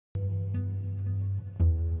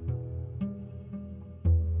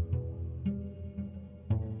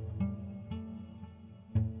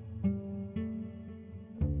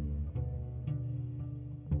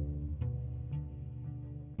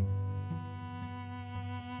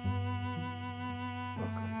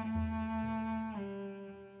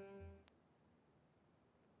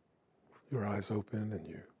your eyes open and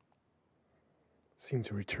you seem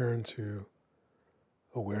to return to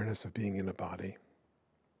awareness of being in a body.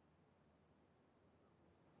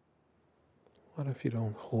 What if you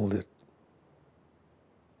don't hold it?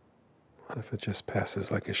 What if it just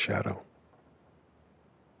passes like a shadow?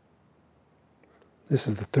 This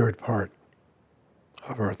is the third part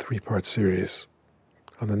of our three-part series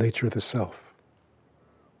on the nature of the self.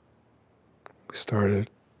 We started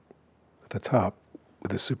at the top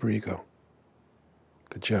with the superego,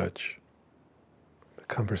 the judge, the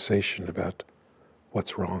conversation about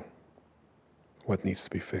what's wrong, what needs to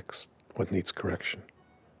be fixed, what needs correction.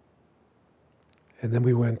 And then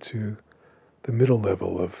we went to the middle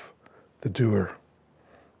level of the doer,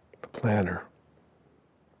 the planner,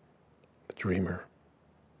 the dreamer,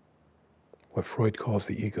 what Freud calls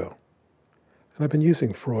the ego. And I've been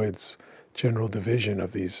using Freud's general division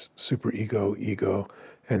of these superego, ego,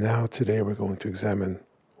 and now today we're going to examine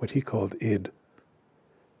what he called id.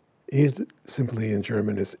 Id simply in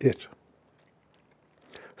German is it.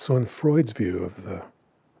 So in Freud's view of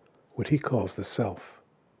what he calls the self,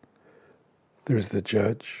 there's the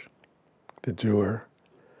judge, the doer,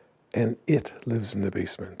 and it lives in the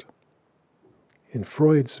basement. In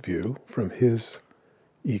Freud's view, from his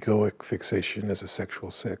egoic fixation as a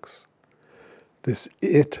sexual six, this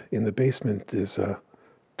it in the basement is a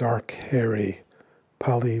dark, hairy,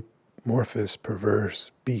 polymorphous,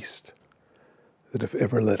 perverse beast that if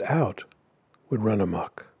ever let out would run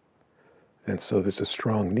amok. And so there's a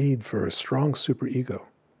strong need for a strong superego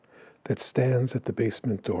that stands at the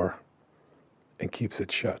basement door and keeps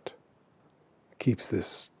it shut, keeps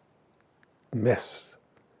this mess,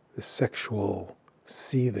 this sexual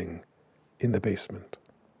seething in the basement.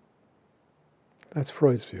 That's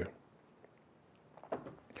Freud's view.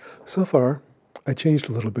 So far, I changed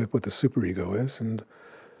a little bit what the superego is, and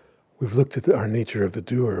we've looked at our nature of the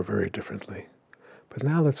doer very differently. But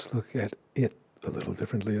now let's look at it a little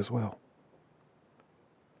differently as well.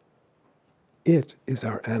 It is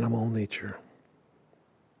our animal nature.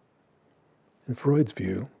 In Freud's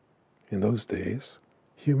view, in those days,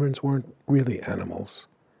 humans weren't really animals.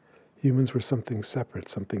 Humans were something separate,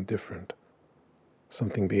 something different,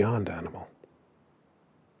 something beyond animal.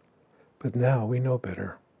 But now we know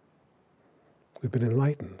better. We've been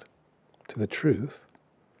enlightened to the truth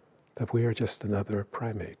that we are just another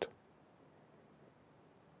primate.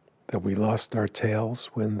 That we lost our tails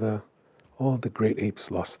when all the great apes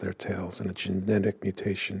lost their tails in a genetic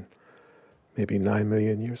mutation maybe 9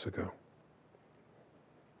 million years ago.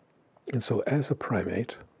 And so as a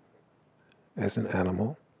primate, as an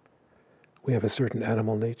animal, we have a certain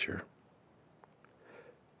animal nature.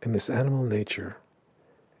 And this animal nature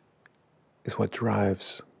is what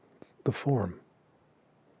drives the form.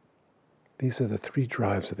 These are the three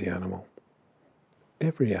drives of the animal.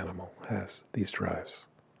 Every animal has these drives.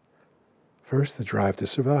 First, the drive to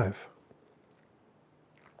survive.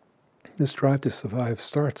 This drive to survive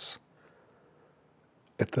starts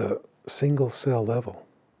at the single cell level.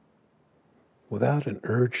 Without an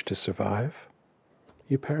urge to survive,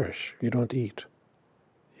 you perish. You don't eat.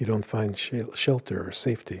 You don't find shelter or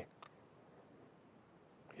safety.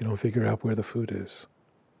 You don't figure out where the food is.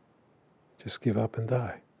 Just give up and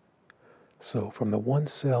die. So from the one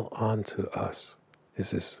cell on to us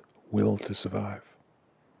is this will to survive.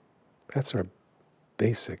 That's our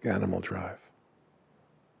basic animal drive.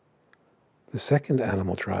 The second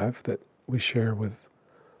animal drive that we share with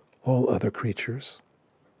all other creatures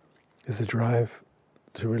is a drive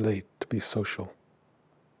to relate, to be social,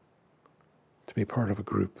 to be part of a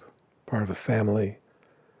group, part of a family,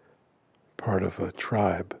 part of a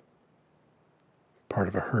tribe, part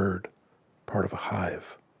of a herd, part of a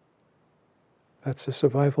hive. That's a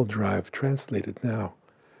survival drive translated now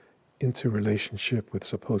into relationship with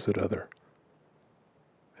supposed other.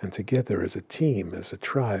 And together as a team, as a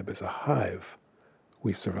tribe, as a hive,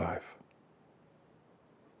 we survive.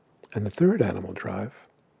 And the third animal drive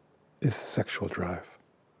is the sexual drive.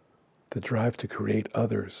 The drive to create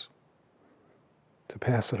others, to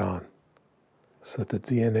pass it on, so that the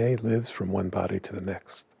DNA lives from one body to the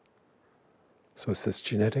next. So it's this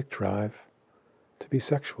genetic drive to be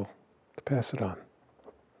sexual, to pass it on,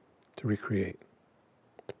 to recreate,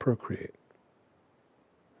 to procreate.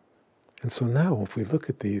 And so now if we look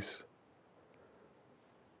at these,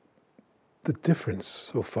 the difference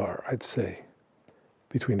so far, I'd say,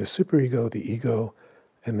 between the superego, the ego,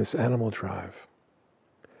 and this animal drive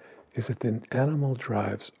is that the animal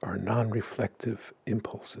drives are non-reflective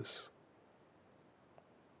impulses.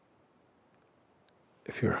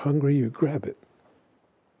 If you're hungry, you grab it.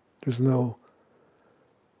 There's no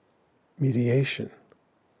mediation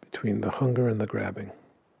between the hunger and the grabbing.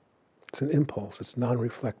 It's an impulse. It's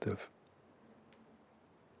non-reflective.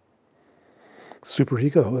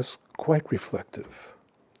 Superego is quite reflective.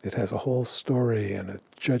 It has a whole story and a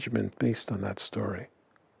judgment based on that story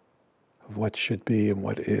of what should be and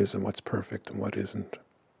what is and what's perfect and what isn't.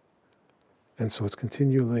 And so it's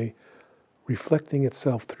continually reflecting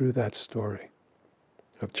itself through that story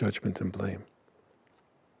of judgment and blame.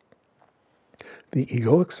 The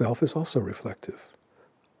egoic self is also reflective.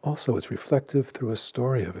 Also, it's reflective through a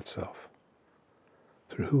story of itself,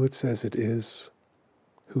 through who it says it is,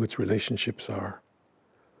 who its relationships are,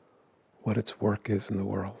 what its work is in the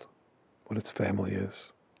world, what its family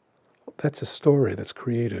is. That's a story that's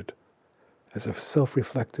created as a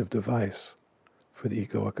self-reflective device for the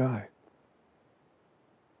egoic I.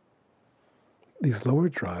 These lower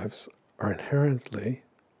drives are inherently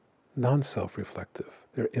non-self-reflective.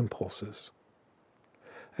 They're impulses.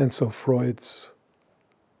 And so Freud's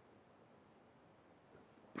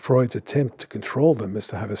attempt to control them is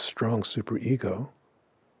to have a strong superego,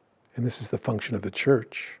 and this is the function of the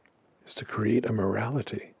church, is to create a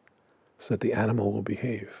morality so that the animal will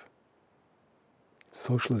behave. It's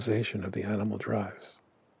socialization of the animal drives.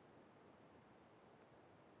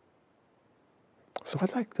 So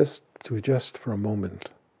I'd like this to just for a moment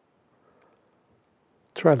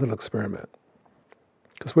try a little experiment,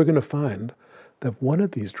 because we're going to find that one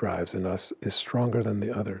of these drives in us is stronger than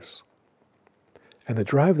the others. And the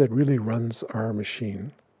drive that really runs our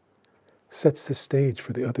machine sets the stage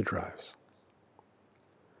for the other drives.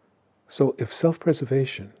 So if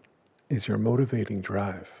self-preservation is your motivating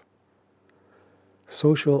drive,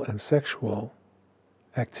 social and sexual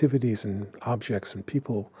activities and objects and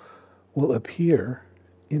people will appear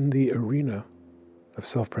in the arena of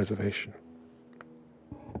self-preservation.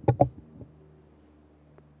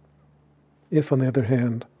 If, on the other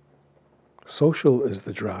hand, social is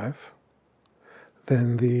the drive,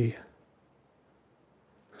 then the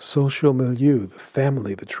social milieu, the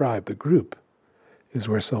family, the tribe, the group, is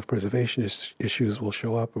where self-preservation issues will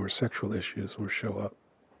show up, or sexual issues will show up.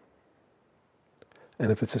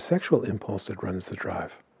 And if it's a sexual impulse that runs the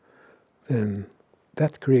drive, then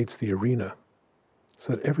that creates the arena,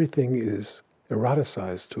 so that everything is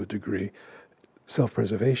eroticized to a degree.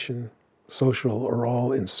 Self-preservation, social, are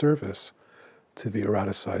all in service to the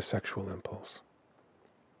eroticized sexual impulse.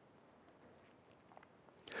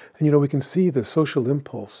 And we can see the social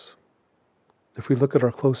impulse if we look at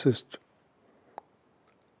our closest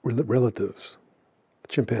relatives,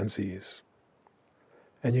 chimpanzees.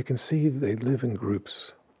 And you can see they live in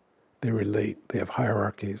groups. They relate. They have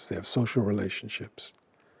hierarchies. They have social relationships.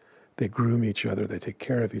 They groom each other. They take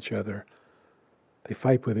care of each other. They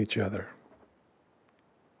fight with each other.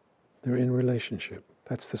 They're in relationship.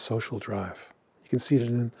 That's the social drive. You can see it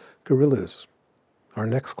in gorillas, our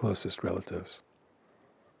next closest relatives.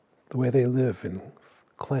 The way they live in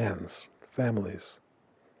clans, families,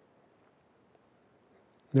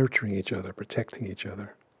 nurturing each other, protecting each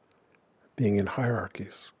other, being in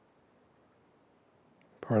hierarchies,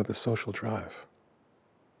 part of the social drive.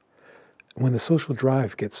 When the social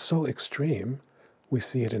drive gets so extreme, we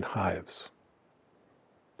see it in hives.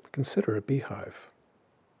 Consider a beehive.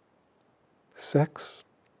 Sex,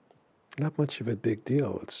 not much of a big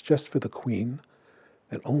deal. It's just for the queen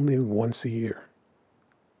and only once a year.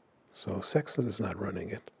 So sex is not running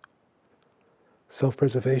it.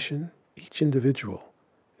 Self-preservation, each individual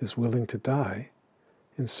is willing to die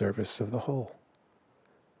in service of the whole.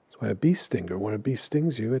 That's why a bee stinger, when a bee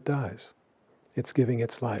stings you, it dies. It's giving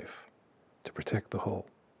its life to protect the whole.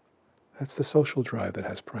 That's the social drive that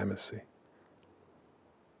has primacy.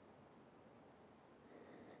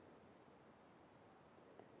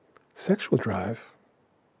 Sexual drive,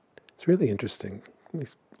 it's really interesting.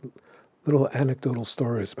 These little anecdotal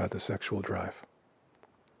stories about the sexual drive.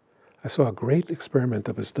 I saw a great experiment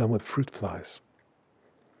that was done with fruit flies,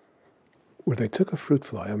 where they took a fruit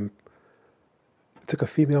fly, took a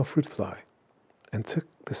female fruit fly, and took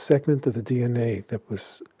the segment of the DNA that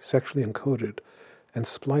was sexually encoded and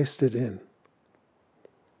spliced it in.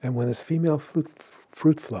 And when this female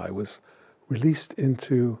fruit fly was released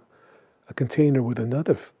into a container with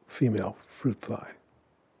another female fruit fly,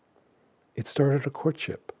 it started a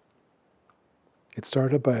courtship. It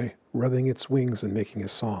started by rubbing its wings and making a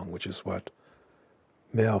song, which is what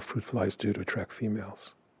male fruit flies do to attract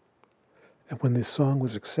females. And when this song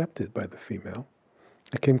was accepted by the female,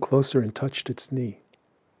 it came closer and touched its knee,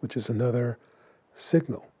 which is another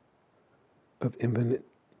signal of infinite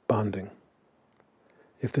bonding.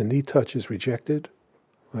 If the knee touch is rejected,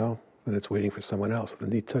 well, then it's waiting for someone else. If the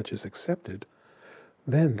knee touch is accepted,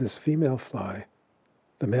 then this female fly,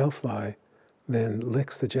 the male fly, then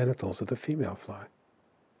licks the genitals of the female fly.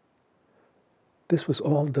 This was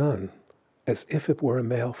all done as if it were a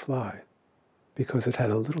male fly, because it had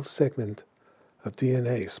a little segment of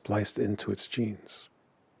DNA spliced into its genes.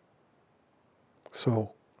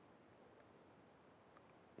 So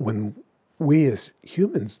when we as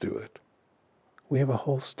humans do it, we have a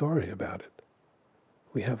whole story about it.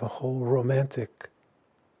 We have a whole romantic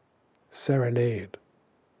serenade,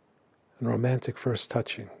 and romantic first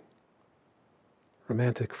touching,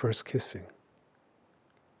 romantic first kissing.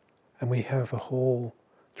 And we have a whole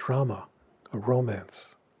drama, a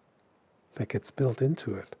romance that gets built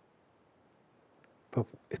into it. But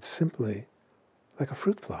it's simply like a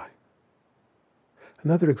fruit fly.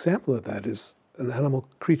 Another example of that is an animal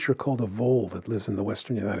creature called a vole that lives in the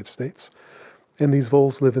western United States. And these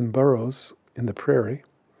voles live in burrows in the prairie,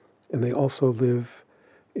 and they also live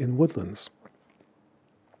in woodlands.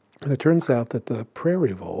 And it turns out that the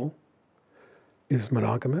prairie vole is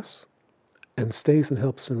monogamous and stays and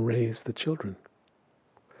helps and raise the children.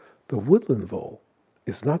 The woodland vole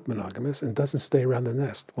is not monogamous and doesn't stay around the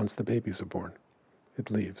nest once the babies are born.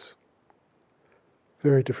 It leaves.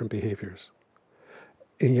 Very different behaviors.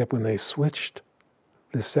 And yet when they switched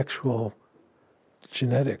the sexual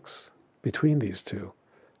genetics between these two,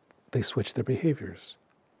 they switched their behaviors.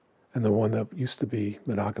 And the one that used to be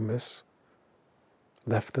monogamous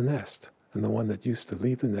left the nest, and the one that used to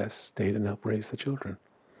leave the nest stayed and helped raise the children.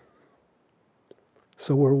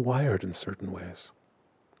 So we're wired in certain ways.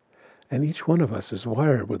 And each one of us is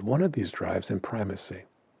wired with one of these drives in primacy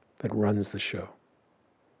that runs the show.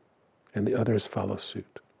 And the others follow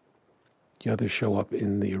suit. The others show up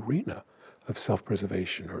in the arena of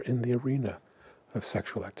self-preservation, or in the arena of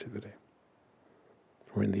sexual activity,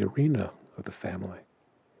 or in the arena of the family.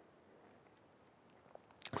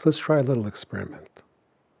 So let's try a little experiment.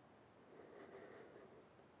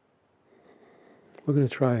 We're going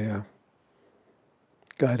to try a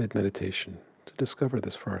guided meditation to discover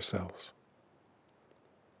this for ourselves.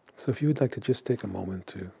 So if you would like to just take a moment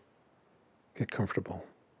to get comfortable,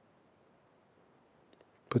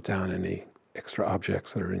 put down any extra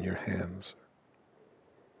objects that are in your hands,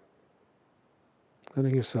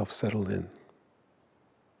 letting yourself settle in.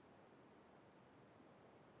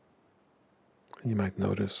 And you might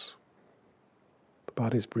notice the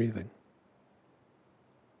body's breathing.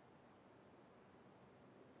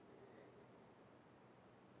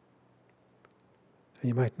 And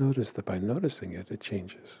you might notice that by noticing it, it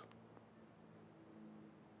changes.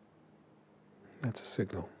 That's a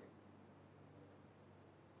signal.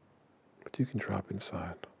 But you can drop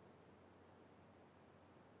inside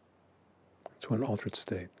to an altered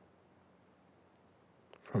state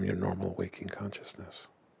from your normal waking consciousness.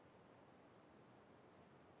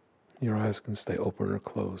 Your eyes can stay open or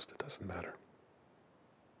closed, it doesn't matter.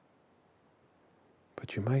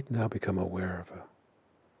 But you might now become aware of a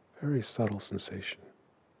very subtle sensation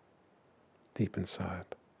deep inside.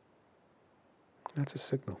 That's a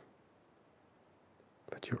signal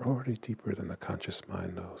that you're already deeper than the conscious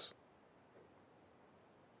mind knows.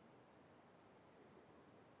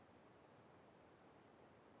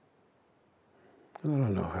 And I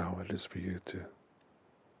don't know how it is for you to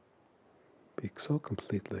be so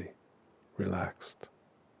completely relaxed.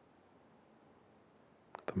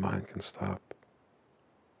 The mind can stop.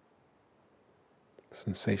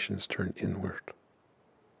 Sensations turn inward.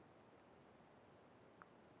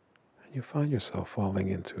 And you find yourself falling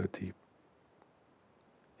into a deep,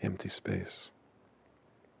 empty space.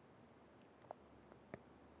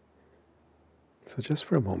 So just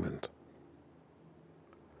for a moment,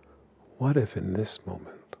 what if in this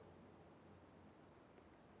moment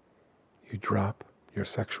you drop your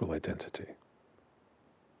sexual identity?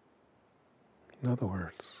 In other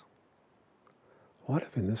words, what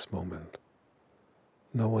if in this moment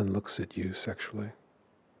no one looks at you sexually?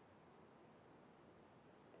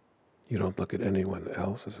 You don't look at anyone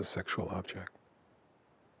else as a sexual object.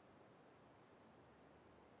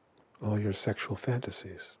 All your sexual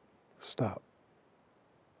fantasies stop.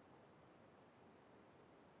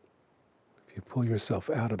 If you pull yourself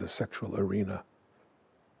out of the sexual arena,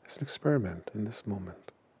 it's an experiment in this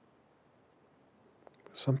moment.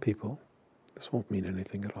 For some people, this won't mean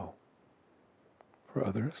anything at all. For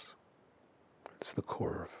others, it's the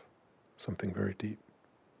core of something very deep.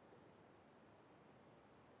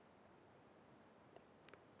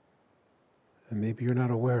 And maybe you're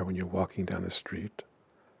not aware when you're walking down the street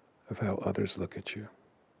of how others look at you.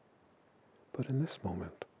 But in this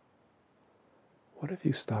moment, what if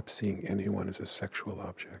you stop seeing anyone as a sexual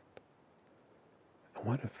object? And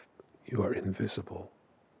what if you are invisible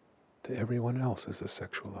to everyone else as a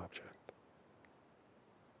sexual object?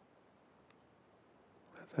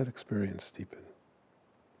 Let that experience deepen.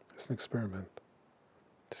 It's an experiment.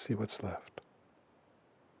 to see what's left.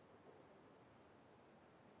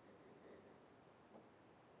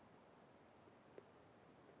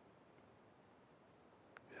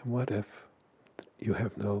 And what if you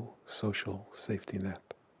have no social safety net?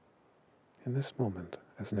 In this moment,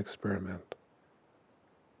 as an experiment,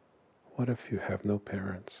 what if you have no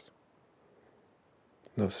parents,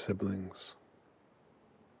 no siblings,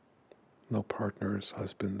 no partners,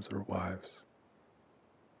 husbands or wives,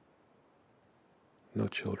 no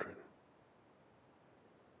children?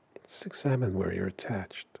 Just examine where you're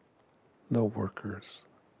attached. No workers.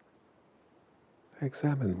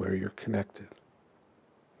 Examine where you're connected.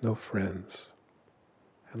 No friends.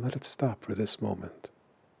 And let it stop for this moment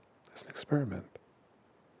as an experiment.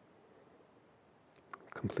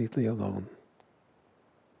 Completely alone,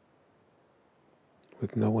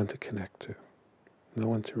 with no one to connect to, no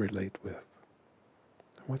one to relate with.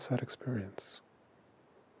 And what's that experience?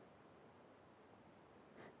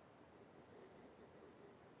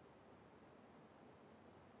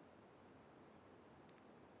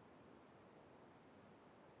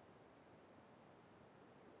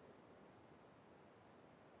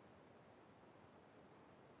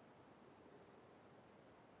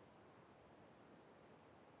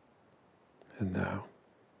 And now,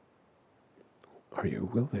 are you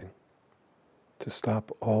willing to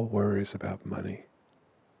stop all worries about money,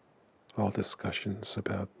 all discussions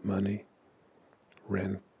about money,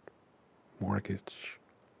 rent, mortgage,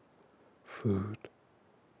 food,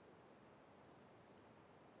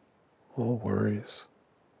 all worries,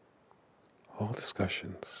 all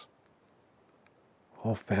discussions,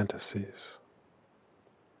 all fantasies,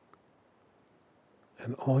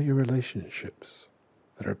 and all your relationships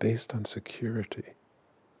that are based on security?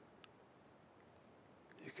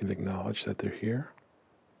 You can acknowledge that they're here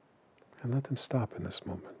and let them stop in this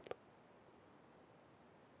moment.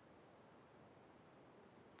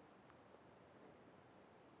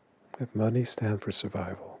 Let money stand for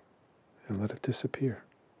survival and let it disappear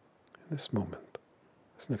in this moment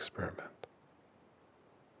as an experiment.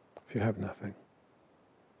 If you have nothing,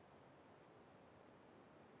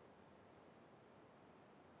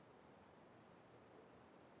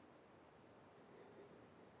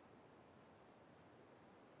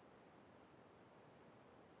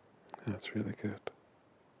 that's really good.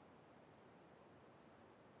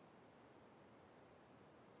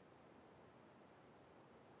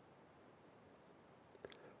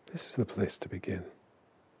 This is the place to begin,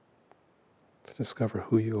 to discover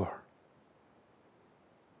who you are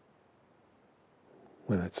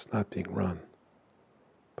when it's not being run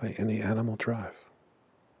by any animal drive.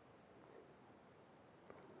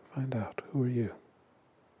 Find out, who are you?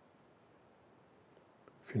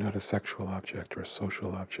 If you're not a sexual object or a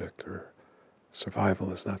social object, or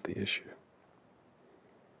survival is not the issue.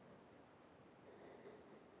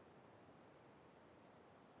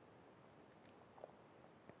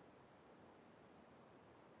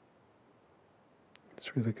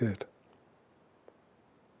 It's really good.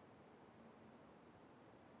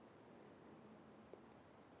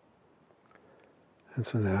 And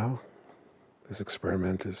so now, this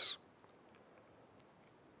experiment is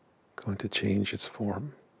going to change its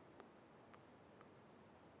form.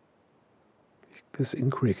 This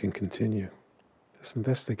inquiry can continue. This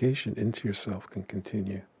investigation into yourself can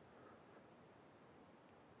continue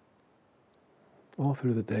all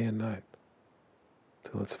through the day and night,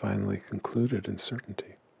 till it's finally concluded in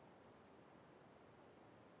certainty.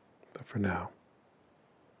 But for now,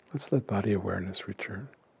 let's let body awareness return.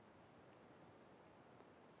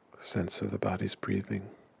 Sense of the body's breathing,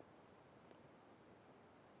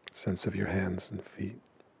 sense of your hands and feet,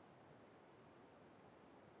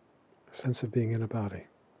 sense of being in a body.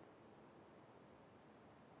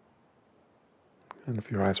 And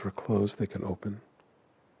if your eyes were closed, they can open,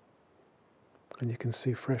 and you can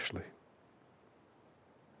see freshly,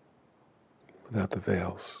 without the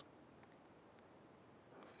veils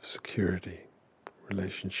of security,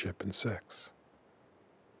 relationship, and sex.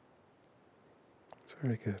 It's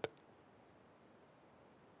very good.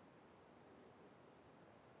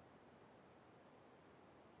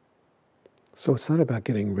 So it's not about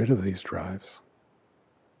getting rid of these drives.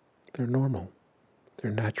 They're normal.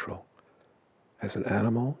 They're natural. As an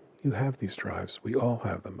animal, you have these drives. We all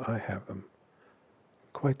have them. I have them.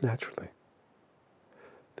 Quite naturally.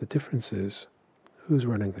 The difference is, who's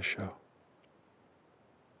running the show?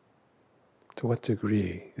 To what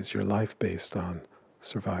degree is your life based on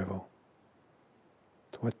survival?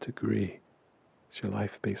 To what degree is your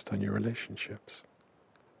life based on your relationships?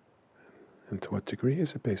 And to what degree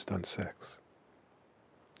is it based on sex?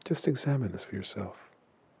 Just examine this for yourself.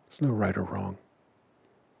 There's no right or wrong.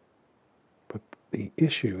 But the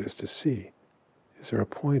issue is to see, is there a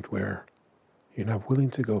point where you're not willing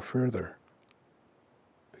to go further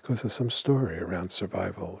because of some story around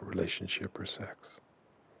survival, relationship, or sex?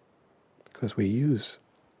 Because we use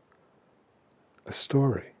a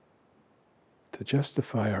story to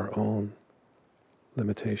justify our own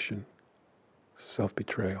limitation,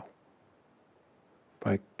 self-betrayal,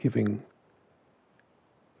 by giving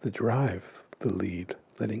the drive the lead,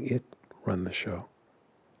 letting it run the show.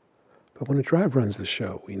 But when a drive runs the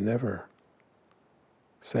show, we never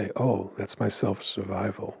say, oh, that's my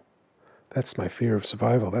self-survival. That's my fear of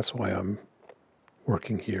survival. That's why I'm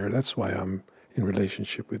working here. That's why I'm in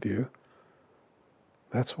relationship with you.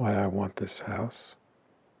 That's why I want this house.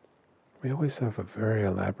 We always have a very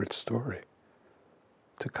elaborate story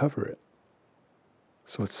to cover it,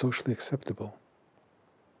 so it's socially acceptable.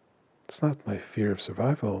 It's not my fear of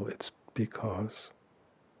survival, it's because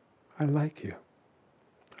I like you.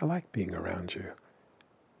 I like being around you.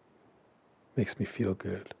 Makes me feel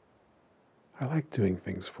good. I like doing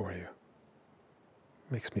things for you.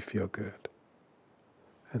 Makes me feel good.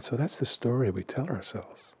 And so that's the story we tell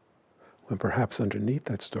ourselves, when perhaps underneath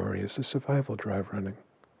that story is the survival drive running.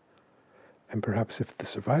 And perhaps if the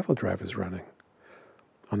survival drive is running,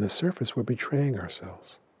 on the surface we're betraying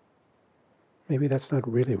ourselves. Maybe that's not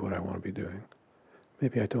really what I want to be doing.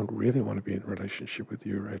 Maybe I don't really want to be in a relationship with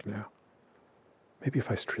you right now. Maybe if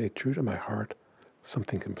I stay true to my heart,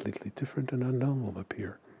 something completely different and unknown will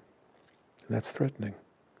appear. And that's threatening.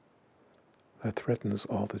 That threatens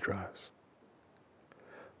all the drives.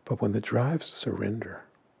 But when the drives surrender,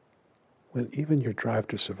 when even your drive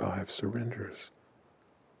to survive surrenders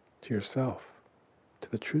to yourself, to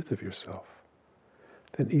the truth of yourself,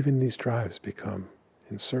 then even these drives become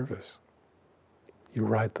in service. You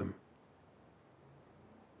ride them.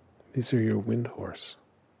 These are your wind horse.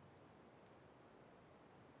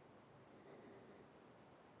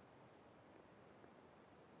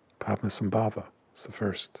 Padmasambhava is the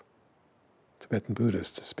first Tibetan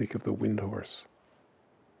Buddhist to speak of the wind horse.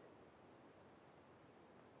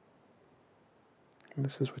 And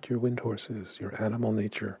this is what your wind horse is, your animal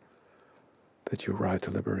nature that you ride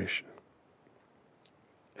to liberation.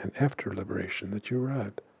 And after liberation, that you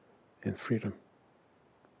ride in freedom,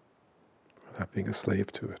 without being a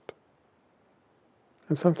slave to it.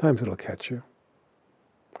 And sometimes it'll catch you.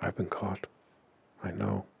 I've been caught. I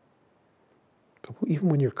know. But even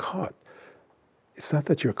when you're caught, it's not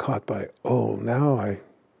that you're caught by, oh, now I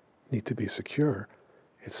need to be secure.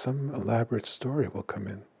 It's some elaborate story will come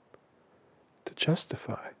in to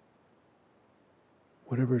justify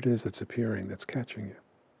whatever it is that's appearing, that's catching you.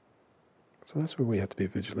 So that's where we have to be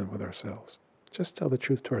vigilant with ourselves. Just tell the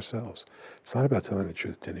truth to ourselves. It's not about telling the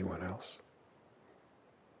truth to anyone else.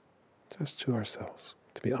 Just to ourselves,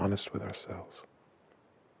 to be honest with ourselves.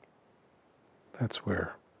 That's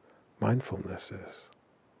where mindfulness is.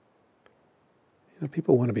 You know,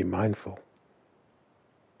 people want to be mindful,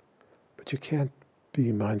 but you can't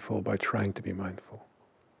be mindful by trying to be mindful.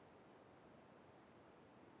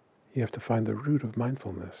 You have to find the root of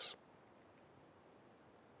mindfulness.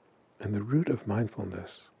 And the root of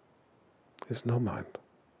mindfulness is no mind.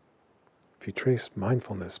 If you trace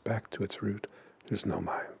mindfulness back to its root, there's no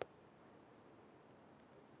mind.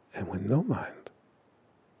 And when no mind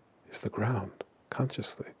is the ground,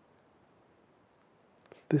 consciously,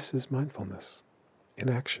 this is mindfulness in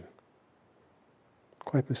action,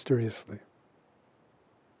 quite mysteriously.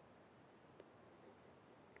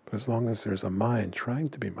 But as long as there's a mind trying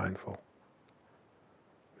to be mindful,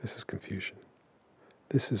 this is confusion.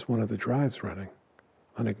 This is one of the drives running,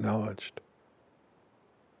 unacknowledged,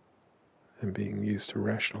 and being used to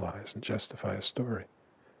rationalize and justify a story,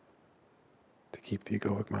 to keep the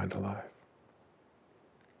egoic mind alive.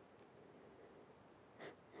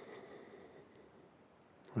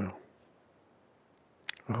 Well,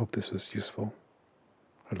 I hope this was useful.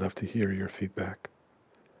 I'd love to hear your feedback.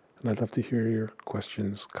 And I'd love to hear your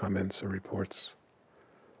questions, comments, or reports.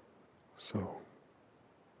 So,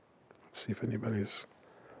 let's see if anybody's...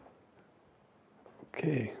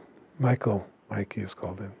 Okay, Mikey is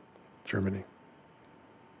called in, Germany.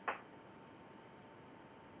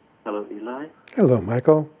 Hello, Eli. Hello,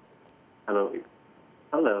 Michael. Hello.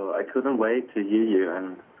 Hello, I couldn't wait to hear you,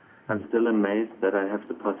 and I'm still amazed that I have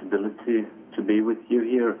the possibility to be with you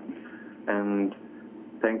here. And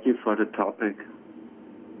thank you for the topic.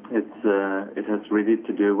 It has really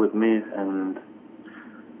to do with me, and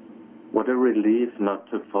what a relief not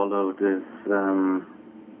to follow this,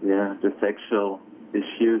 the sexual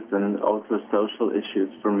issues and also social issues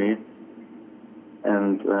for me.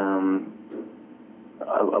 And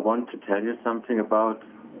I want to tell you something about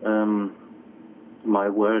my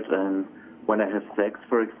world and when I have sex,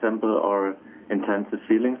 for example, or intensive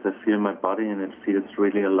feelings, I feel my body and it feels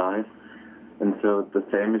really alive. And so the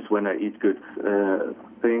same is when I eat good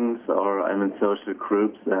things or I'm in social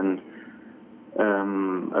groups. And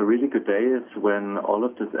a really good day is when all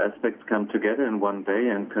of these aspects come together in one day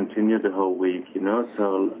and continue the whole week, you know.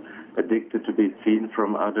 So addicted to be seen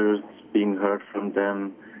from others, being heard from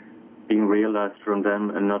them, being realized from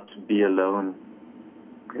them, and not to be alone.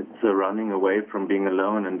 It's running away from being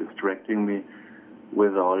alone and distracting me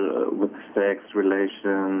with with sex,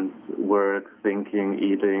 relations, work, thinking,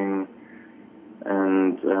 eating.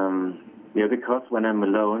 And because when I'm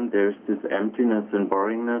alone, there's this emptiness and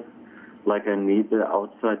boringness, like I need the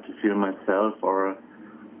outside to feel myself, or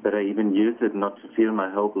that I even use it not to feel my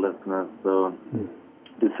hopelessness. So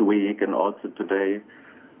this week and also today,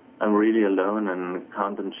 I'm really alone and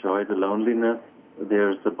can't enjoy the loneliness.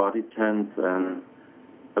 There's a body tense and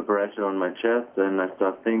a pressure on my chest, and I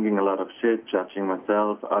start thinking a lot of shit, judging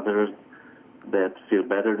myself, others that feel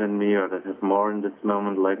better than me or that have more in this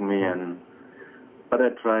moment like me. But I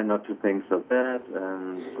try not to think so bad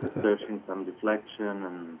and searching some deflection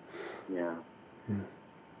and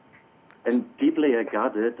And deeply I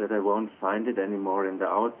got it that I won't find it anymore in the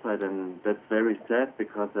outside, and that's very sad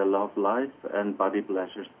because I love life and body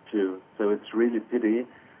pleasures too. So it's really pity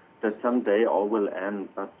that someday all will end,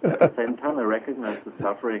 but at the same time I recognize the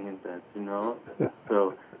suffering in that, you know.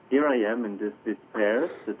 So here I am in this despair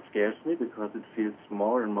that scares me because it feels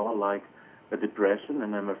more and more like a depression,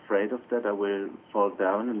 and I'm afraid of that I will fall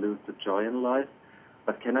down and lose the joy in life.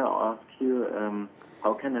 But can I ask you,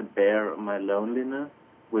 how can I bear my loneliness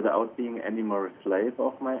without being any more a slave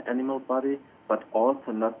of my animal body, but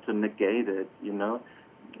also not to negate it, you know?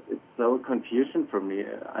 It's so confusion for me.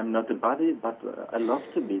 I'm not the body, but I love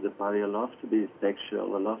to be the body. I love to be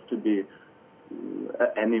sexual. I love to be an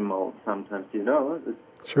animal sometimes, you know?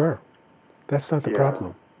 Sure. That's not the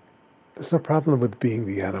problem. There's no problem with being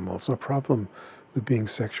the animal. There's no problem with being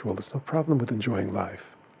sexual. There's no problem with enjoying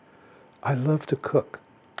life. I love to cook.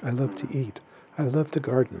 I love to eat. I love to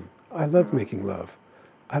garden. I love making love.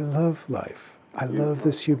 I love life. I love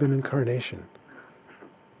this human incarnation.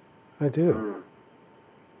 I do.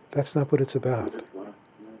 That's not what it's about.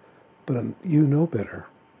 But you know better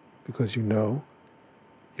because you know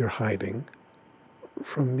you're hiding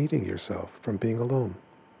from meeting yourself, from being alone.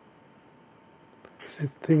 The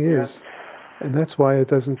thing is, and that's why it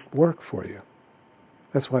doesn't work for you.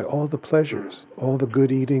 That's why all the pleasures, all the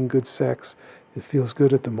good eating, good sex, it feels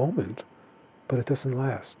good at the moment, but it doesn't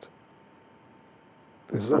last.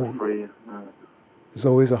 There's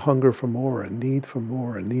always a hunger for more, a need for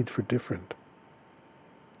more, a need for different.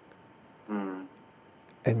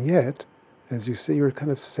 And yet, as you say, you're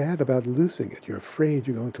kind of sad about losing it. You're afraid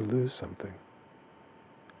you're going to lose something.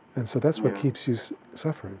 And so that's what keeps you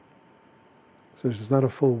suffering. So there's not a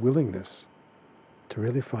full willingness to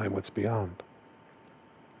really find what's beyond.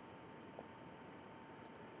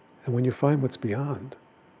 And when you find what's beyond,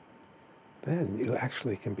 then you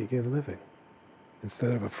actually can begin living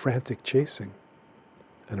instead of a frantic chasing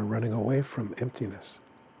and a running away from emptiness.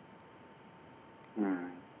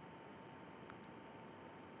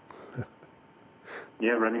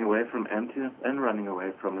 Running away from emptiness and running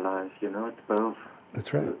away from life, you know, it's both.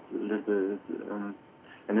 That's right. And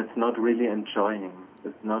it's not really enjoying.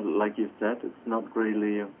 It's not, like you said, it's not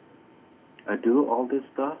really, I do all this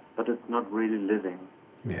stuff, but it's not really living.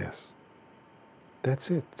 Yes.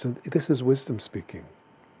 That's it. So this is wisdom speaking.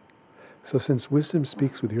 So since wisdom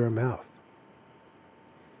speaks with your mouth,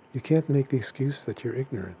 you can't make the excuse that you're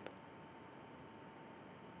ignorant.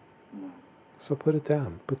 So put it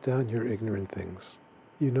down. Put down your ignorant things.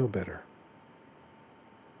 You know better.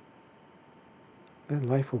 Then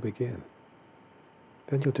life will begin.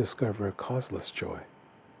 Then you'll discover a causeless joy.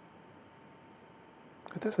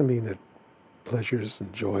 It doesn't mean that pleasures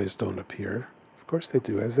and joys don't appear. Of course they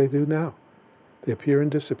do, as they do now. They appear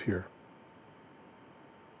and disappear.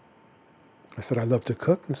 I said I love to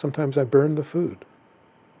cook, and sometimes I burn the food.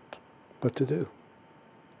 What to do?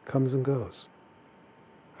 Comes and goes.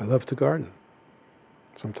 I love to garden.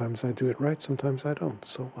 Sometimes I do it right, sometimes I don't.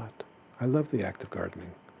 So what? I love the act of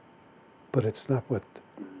gardening. But it's not what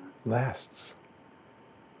lasts.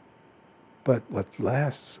 But what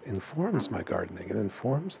lasts informs my gardening. It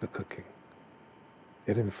informs the cooking.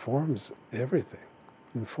 It informs everything.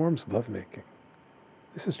 It informs lovemaking.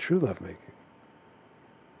 This is true lovemaking.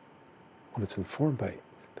 When it's informed by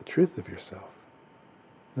the truth of yourself,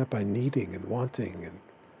 not by needing and wanting and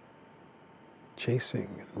chasing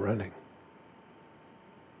and running.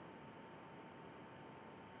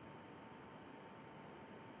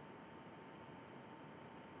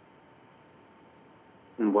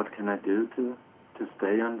 And what can I do to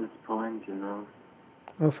stay on this point, you know?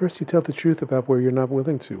 Well, first you tell the truth about where you're not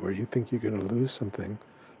willing to, where you think you're going to lose something,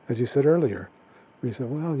 as you said earlier, where you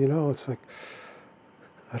said, well, you know, it's like,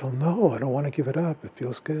 I don't know, I don't want to give it up, it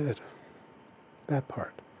feels good. That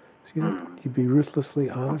part. So you be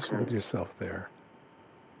ruthlessly honest with yourself there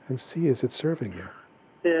and see, is it serving you?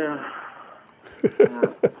 Yeah.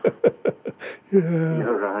 Yeah.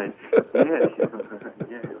 You're right. Yeah, you're right.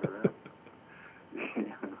 Yeah, you're right.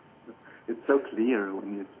 It's so clear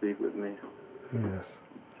when you speak with me. Yes.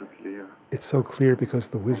 It's so clear. It's so clear because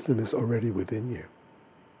the wisdom is already within you.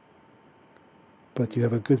 But you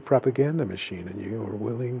have a good propaganda machine and you are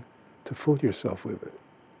willing to fool yourself with it.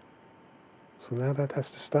 So now that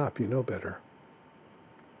has to stop. You know better.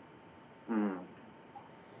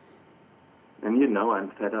 And you know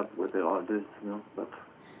I'm fed up with all this, you know, but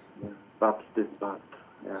yeah,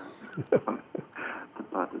 yeah. The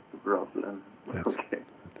but is the problem. Okay.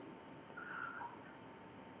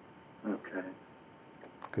 Okay.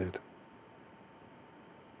 Good.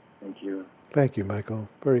 Thank you. Thank you, Michael.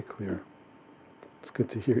 Very clear. It's good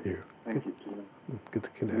to hear you. Thank you too. Good to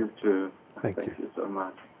connect. You too. Thank you so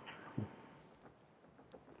much.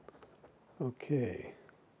 Okay.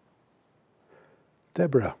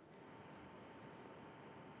 Deborah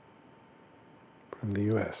from the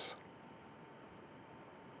U.S.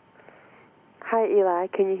 Hi, Eli.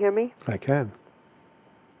 Can you hear me? I can.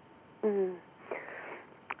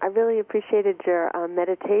 I really appreciated your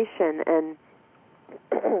meditation, and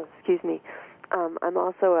excuse me. I'm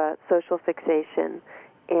also a social fixation,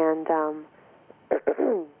 and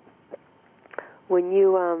when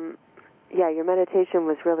you, your meditation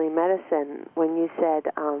was really medicine. When you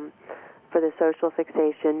said for the social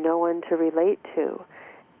fixation, no one to relate to.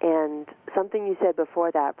 And something you said before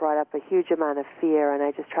that brought up a huge amount of fear, and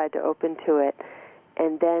I just tried to open to it.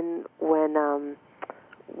 And then when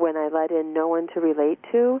I let in no one to relate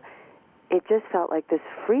to, it just felt like this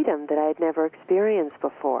freedom that I had never experienced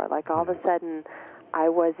before. Like all of a sudden, I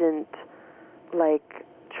wasn't like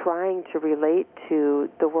trying to relate to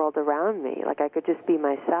the world around me. Like I could just be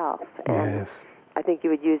myself. And Yes. I think you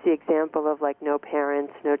would use the example of like no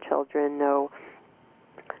parents, no children, no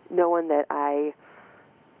one that I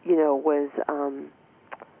was,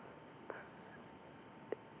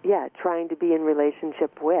 trying to be in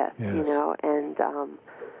relationship with, Yes. and,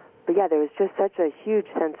 but yeah, there was just such a huge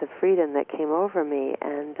sense of freedom that came over me,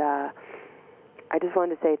 and I just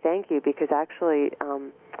wanted to say thank you, because actually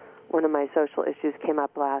one of my social issues came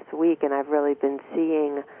up last week, and I've really been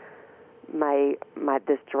seeing my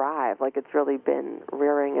this drive, like it's really been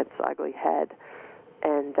rearing its ugly head,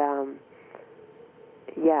 and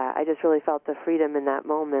I just really felt the freedom in that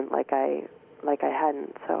moment like I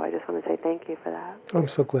hadn't. So I just want to say thank you for that. I'm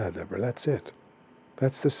so glad, Deborah. That's it.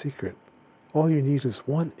 That's the secret. All you need is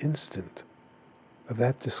one instant of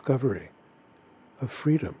that discovery of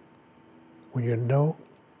freedom when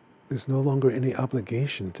there's no longer any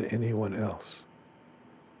obligation to anyone else.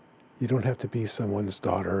 You don't have to be someone's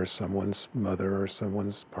daughter or someone's mother or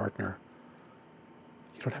someone's partner.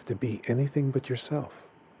 You don't have to be anything but yourself.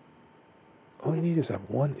 All you need is that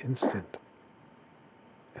one instant.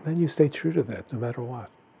 And then you stay true to that no matter what.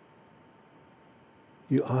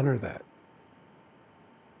 You honor that.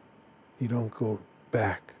 You don't go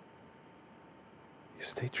back. You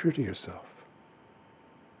stay true to yourself.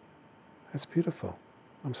 That's beautiful.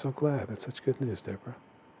 I'm so glad. That's such good news, Deborah.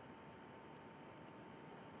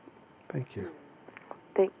 Thank you.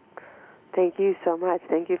 Thank you so much.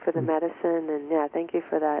 Thank you for the medicine, and thank you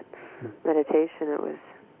for that meditation. It was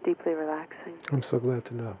deeply relaxing. I'm so glad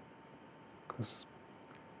to know, because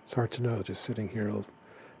it's hard to know just sitting here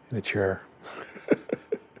in a chair,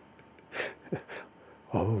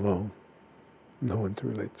 all alone, no one to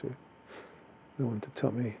relate to, no one to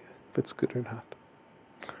tell me if it's good or not.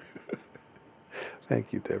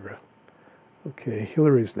 Thank you, Deborah. Okay,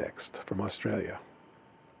 Hillary's next from Australia.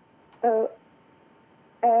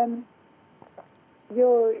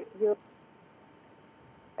 Your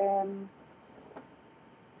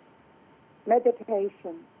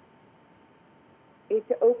meditation, it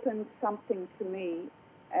opened something to me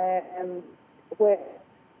where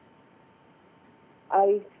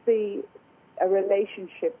I see a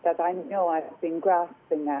relationship that I know I've been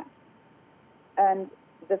grasping at, and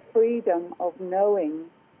the freedom of knowing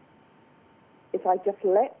if I just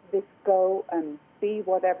let this go and be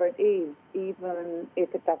whatever it is, even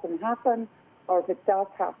if it doesn't happen, or if it does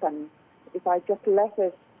happen, if I just let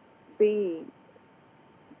it be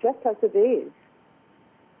just as it is,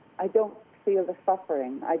 I don't feel the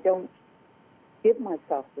suffering. I don't give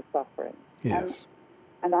myself the suffering. Yes.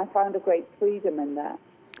 And I found a great freedom in that.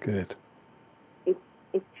 Good.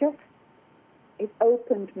 it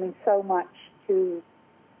opened me so much to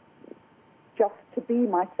just to be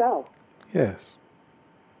myself, Yes.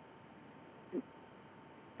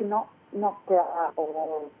 to not grab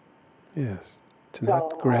or Yes. To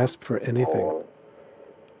not grasp for anything. or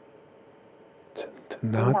To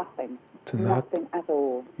not. nothing. To not. Nothing at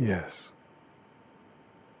all. Yes.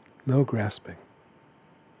 No grasping.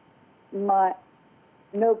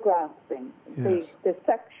 No grasping. Yes. The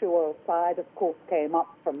sexual side, of course, came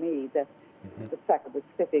up for me. The fact of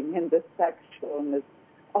sitting in the sexualness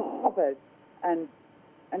of it, and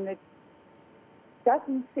it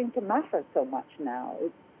doesn't seem to matter so much now.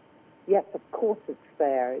 Yes, of course it's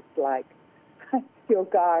there. It's like you're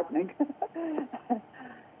gardening,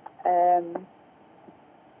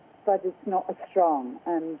 but it's not as strong.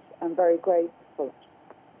 And I'm very grateful.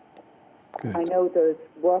 Good. I know there's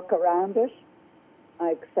work around it.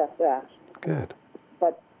 I accept that. Good.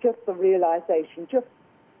 But just the realization, just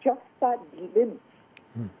that glimpse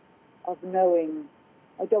of knowing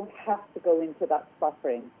I don't have to go into that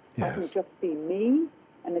suffering. Yes. I can just be me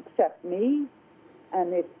and accept me.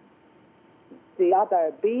 And if the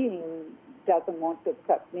other being doesn't want to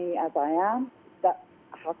accept me as I am, that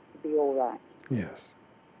has to be all right. Yes.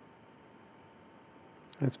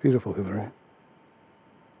 That's beautiful, Hilary.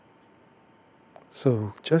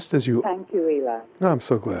 So just as you... Thank you, Eli. No, I'm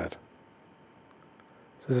so glad.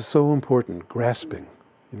 This is so important, grasping,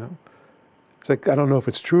 you know? It's like, I don't know if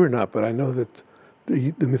it's true or not, but I know that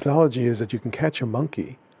the mythology is that you can catch a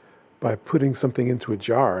monkey by putting something into a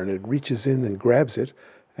jar, and it reaches in and grabs it,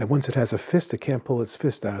 and once it has a fist, it can't pull its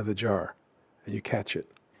fist out of the jar, and you catch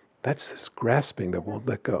it. That's this grasping that won't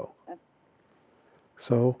let go.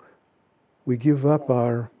 So we give up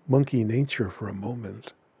our monkey nature for a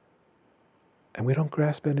moment, and we don't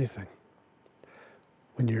grasp anything.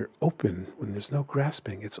 When you're open, when there's no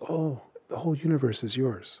grasping, the whole universe is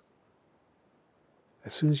yours.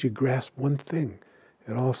 As soon as you grasp one thing,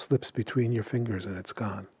 it all slips between your fingers and it's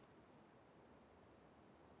gone.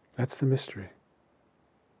 That's the mystery.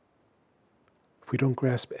 If we don't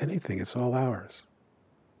grasp anything, it's all ours.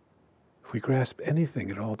 If we grasp anything,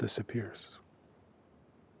 it all disappears.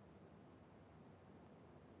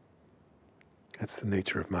 That's the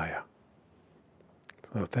nature of Maya.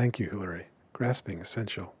 So thank you, Hilary. Grasping,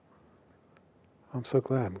 essential. I'm so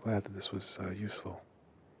glad. I'm glad that this was useful.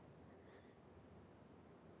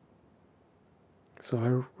 So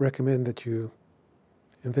I recommend that you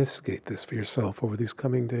investigate this for yourself over these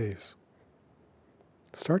coming days.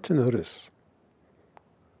 Start to notice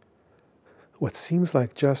what seems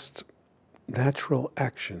like just natural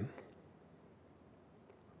action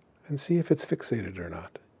and see if it's fixated or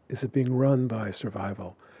not. Is it being run by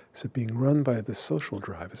survival? Is it being run by the social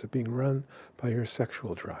drive? Is it being run by your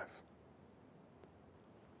sexual drive?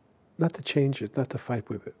 Not to change it, not to fight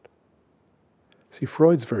with it. See,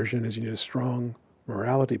 Freud's version is you need a strong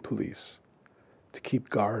morality police to keep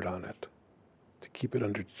guard on it, to keep it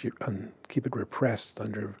keep it repressed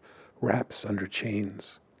under wraps, under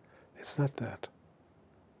chains. It's not that.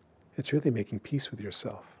 It's really making peace with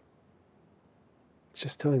yourself. It's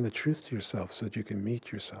just telling the truth to yourself so that you can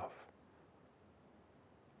meet yourself.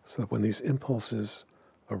 So that when these impulses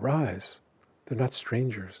arise, they're not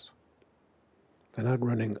strangers. They're not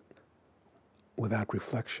running without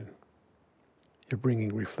reflection. You're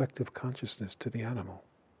bringing reflective consciousness to the animal.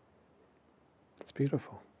 It's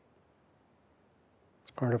beautiful.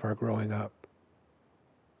 It's part of our growing up.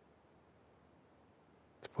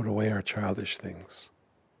 To put away our childish things.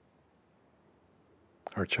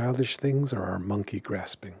 Our childish things are our monkey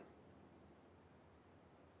grasping.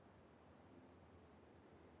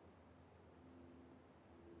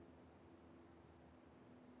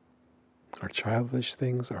 Our childish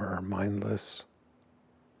things are our mindless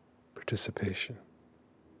participation.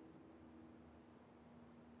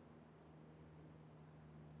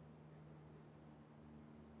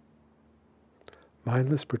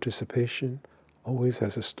 Mindless participation always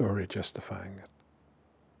has a story justifying it.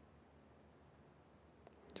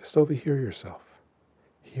 Just overhear yourself.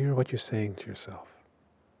 Hear what you're saying to yourself.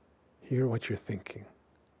 Hear what you're thinking.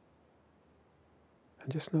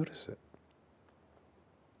 And just notice it.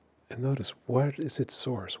 And notice, what is its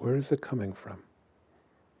source? Where is it coming from?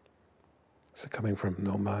 Is it coming from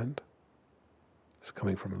no mind? Is it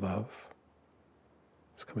coming from love?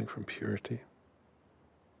 Is it coming from purity?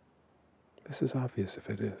 This is obvious if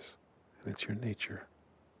it is, and it's your nature.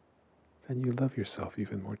 Then you love yourself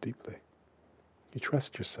even more deeply. You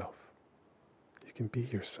trust yourself. You can be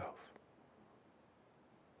yourself.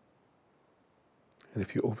 And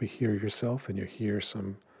if you overhear yourself and you hear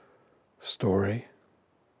some story,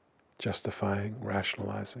 justifying,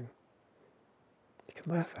 rationalizing, You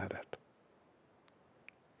can laugh at it.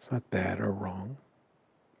 It's not bad or wrong,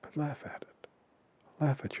 but laugh at it.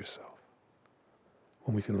 Laugh at yourself.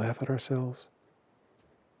 When we can laugh at ourselves,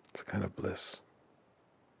 it's a kind of bliss.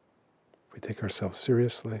 If we take ourselves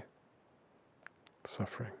seriously,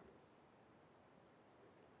 suffering.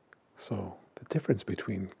 So the difference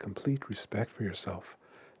between complete respect for yourself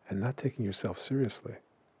and not taking yourself seriously,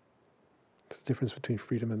 it's the difference between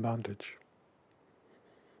freedom and bondage.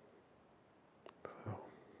 So,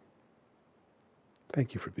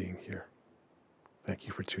 thank you for being here. Thank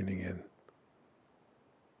you for tuning in.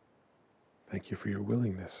 Thank you for your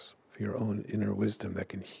willingness, for your own inner wisdom that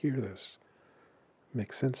can hear this,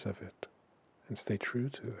 make sense of it, and stay true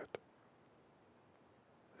to it.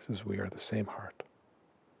 This is we are the same heart,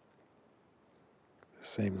 the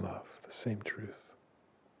same love, the same truth.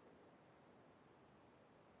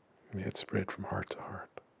 May it spread from heart to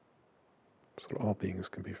heart, so that all beings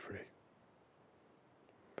can be free.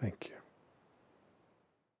 Thank you.